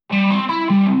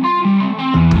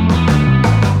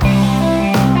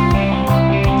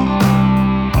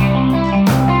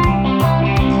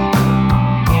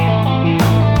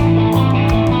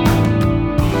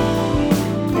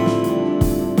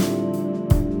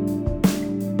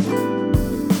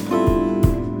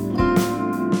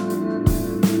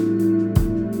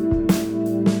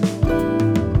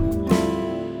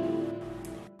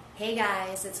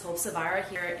it's Hope Savara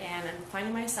here, and I'm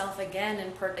finding myself again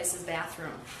in Perkins'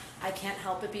 bathroom. I can't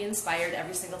help but be inspired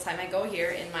every single time I go here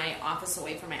in my office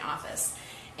away from my office.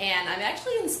 And I'm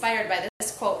actually inspired by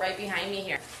this quote right behind me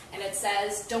here. And it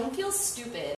says, "Don't feel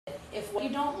stupid if you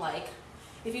don't like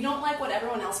what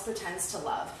everyone else pretends to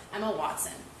love." Emma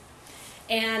Watson.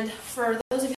 And for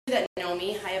those of you that know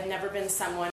me, I have never been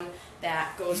someone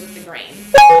that goes with the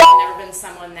grain. I've never been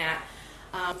someone that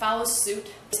follows suit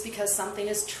just because something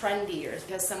is trendy, or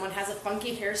because someone has a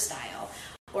funky hairstyle,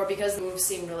 or because the moves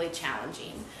seem really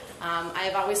challenging. I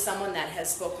have always someone that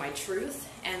has spoke my truth,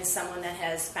 and someone that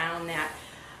has found that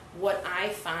what I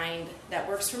find that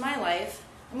works for my life,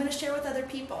 I'm going to share with other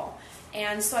people.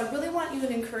 And so I really want you to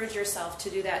encourage yourself to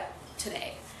do that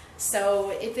today.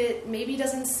 So if it maybe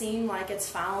doesn't seem like it's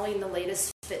following the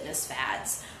latest fitness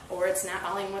fads, or it's not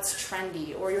following what's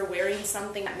trendy, or you're wearing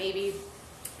something that maybe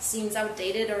seems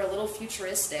outdated or a little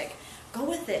futuristic, go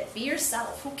with it. Be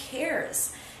yourself. Who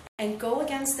cares? And go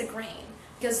against the grain,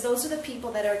 because those are the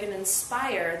people that are going to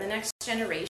inspire the next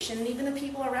generation and even the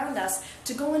people around us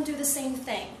to go and do the same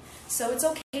thing. So it's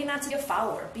okay not to be a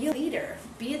follower. Be a leader.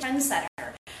 Be a trendsetter.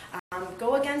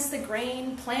 Go against the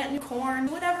grain, plant new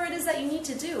corn, whatever it is that you need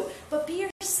to do. But be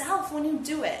yourself when you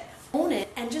do it. Own it,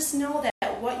 and just know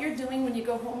that what you're doing when you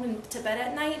go home and to bed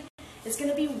at night is going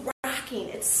to be rocking.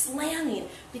 It's slamming,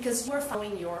 because you are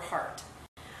following your heart.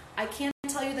 I can't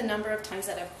tell you the number of times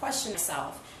that I've questioned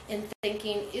myself in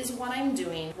thinking, is what I'm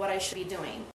doing what I should be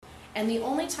doing? And the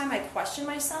only time I question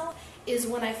myself is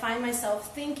when I find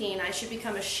myself thinking I should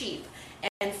become a sheep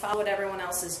and follow what everyone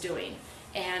else is doing.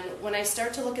 And when I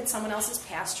start to look at someone else's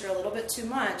pasture a little bit too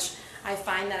much, I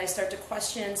find that I start to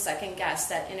question, second guess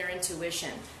that inner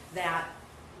intuition, that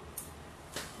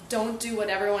don't do what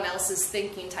everyone else is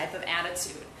thinking type of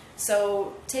attitude.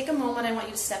 So take a moment. I want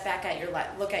you to step back at your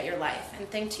look at your life and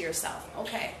think to yourself,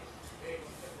 okay,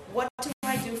 what do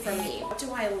I do for me? What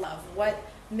do I love? What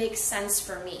makes sense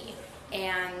for me?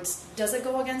 And does it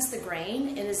go against the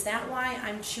grain? And is that why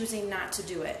I'm choosing not to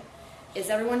do it? Is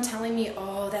everyone telling me,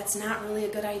 oh, that's not really a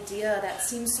good idea, that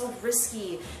seems so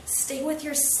risky, stay with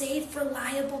your safe,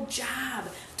 reliable job,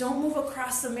 don't move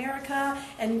across America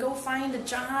and go find a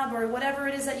job or whatever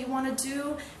it is that you want to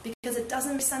do because it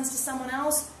doesn't make sense to someone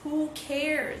else? Who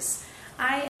cares?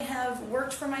 I have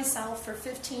worked for myself for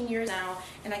 15 years now,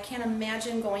 and I can't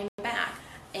imagine going back.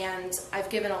 And I've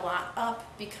given a lot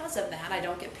up because of that. I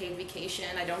don't get paid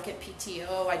vacation, I don't get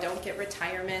PTO, I don't get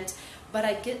retirement, but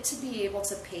I get to be able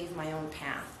to pave my own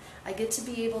path. I get to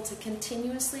be able to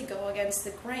continuously go against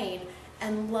the grain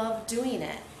and love doing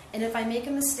it. And if I make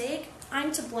a mistake,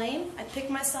 I'm to blame. I pick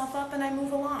myself up and I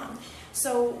move along.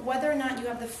 So whether or not you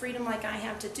have the freedom like I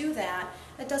have to do that,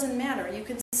 it doesn't matter. You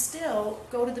can still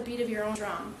go to the beat of your own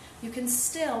drum. You can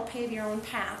still pave your own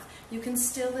path. You can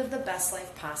still live the best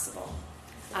life possible.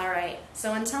 All right,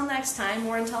 so until next time,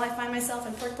 or until I find myself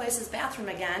in Pork Place's bathroom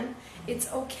again,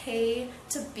 it's okay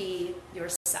to be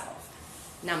yourself.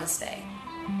 Namaste.